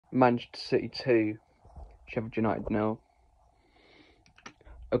Manchester City 2, Sheffield United 0.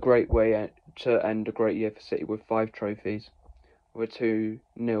 A great way to end a great year for City with 5 trophies. With a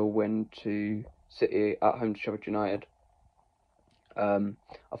 2-0 win to City at home to Sheffield United. I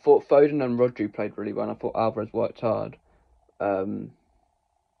thought Foden and Rodri played really well, and I thought Alvarez worked hard.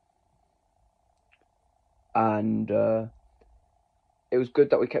 It was good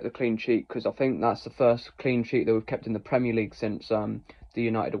that we kept the clean sheet, because I think that's the first clean sheet that we've kept in the Premier League since the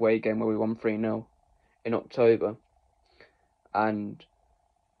United away game where we won 3-0 in October. And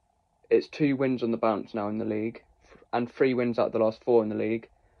it's 2 wins on the bounce now in the league, and 3 wins out of the last 4 in the league,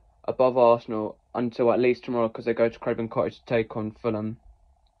 above Arsenal until at least tomorrow, because they go to Craven Cottage to take on Fulham.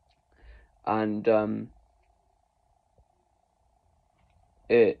 And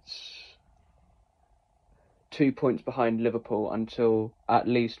it's 2 points behind Liverpool until at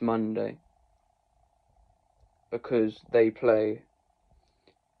least Monday, because they play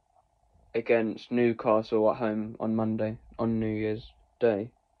against Newcastle at home on Monday, on New Year's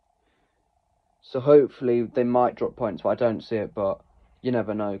Day. So hopefully they might drop points, but I don't see it, but you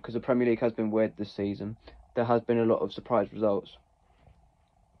never know, because the Premier League has been weird this season. There has been a lot of surprise results.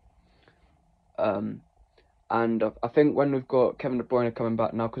 And I think when we've got Kevin De Bruyne coming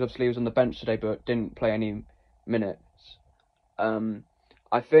back now, because obviously he was on the bench today but didn't play any minutes, I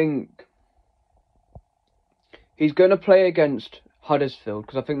think he's going to play against Huddersfield,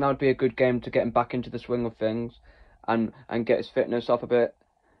 because I think that would be a good game to get him back into the swing of things and get his fitness up a bit,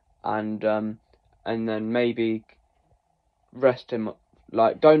 and then maybe rest him.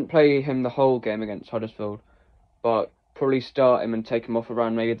 Like, don't play him the whole game against Huddersfield, but probably start him and take him off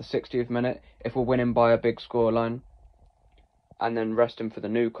around maybe the 60th minute if we're winning by a big scoreline, and then rest him for the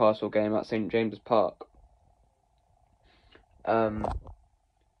Newcastle game at St James's Park. I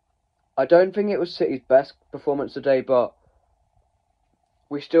don't think it was City's best performance today, but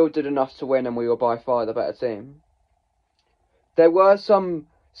we still did enough to win, and we were by far the better team. There were some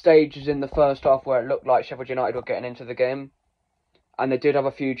stages in the first half where it looked like Sheffield United were getting into the game, and they did have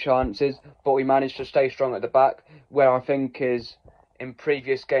a few chances, but we managed to stay strong at the back, where I think is, in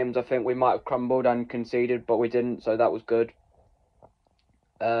previous games, I think we might have crumbled and conceded, but we didn't, so that was good.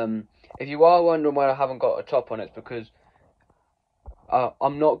 If you are wondering why I haven't got a top on it, it's because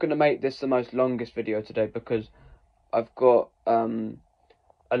I'm not going to make this the most longest video today, because I've got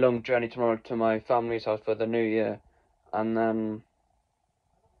a long journey tomorrow to my family's house for the new year, and then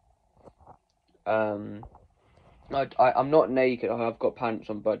I'm not naked. I've got pants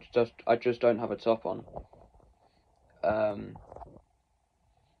on, but I just don't have a top on.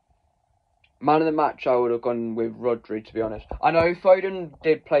 Man of the match, I would have gone with Rodri, to be honest. I know Foden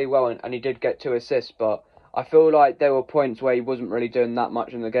did play well and he did get 2 assists, but I feel like there were points where he wasn't really doing that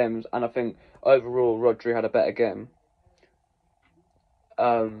much in the games, and I think overall Rodri had a better game.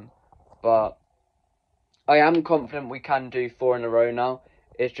 But I am confident we can do 4 in a row now.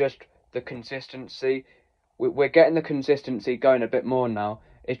 It's just the consistency. We're getting the consistency going a bit more now.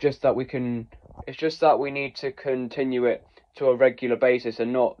 It's just that we need to continue it to a regular basis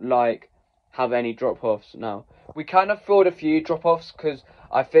and not like have any drop-offs now. We can afford a few drop-offs, because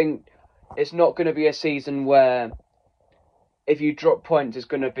I think it's not going to be a season where if you drop points it's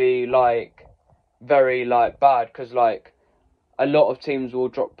going to be like very like bad, because like a lot of teams will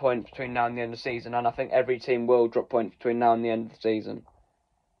drop points between now and the end of the season, and I think every team will drop points between now and the end of the season,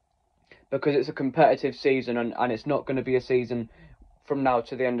 because it's a competitive season, and it's not going to be a season from now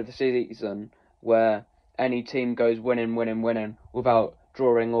to the end of the season where any team goes winning without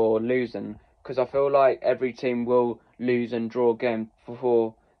drawing or losing, because I feel like every team will lose and draw games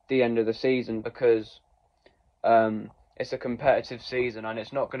before the end of the season, because it's a competitive season, and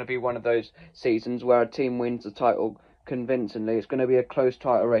it's not going to be one of those seasons where a team wins the title convincingly. It's going to be a close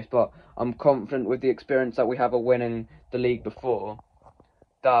title race, but I'm confident with the experience that we have of winning the league before,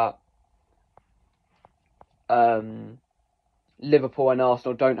 that Liverpool and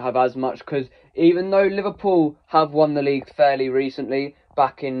Arsenal don't have as much, because even though Liverpool have won the league fairly recently,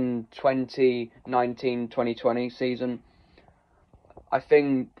 back in 2019-2020 season, I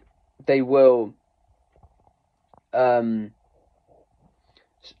think they will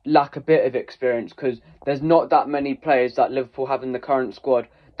lack a bit of experience, because there's not that many players that Liverpool have in the current squad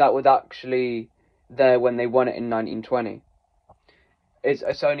that was actually there when they won it in 1920.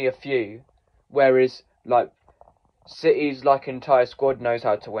 It's only a few, whereas like City's like entire squad knows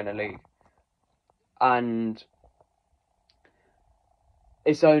how to win a league, and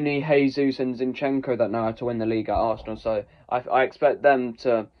it's only Jesus and Zinchenko that know how to win the league at Arsenal. So I expect them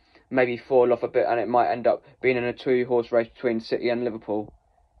to maybe fall off a bit, and it might end up being in a 2-horse race between City and Liverpool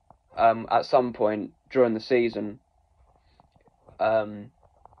at some point during the season.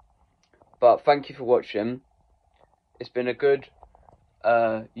 But thank you for watching. It's been a good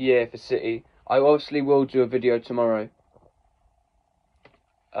year for City. I obviously will do a video tomorrow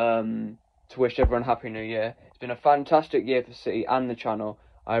to wish everyone Happy New Year. It's been a fantastic year for City and the channel.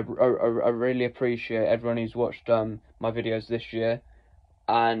 I really appreciate everyone who's watched my videos this year,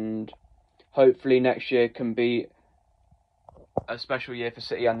 and hopefully next year can be a special year for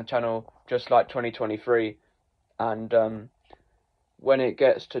City and the channel, just like 2023. And when it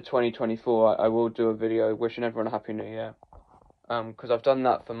gets to 2024, I will do a video wishing everyone a Happy New Year. Because I've done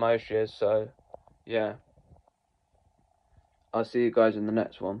that for most years, so yeah. I'll see you guys in the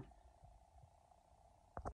next one.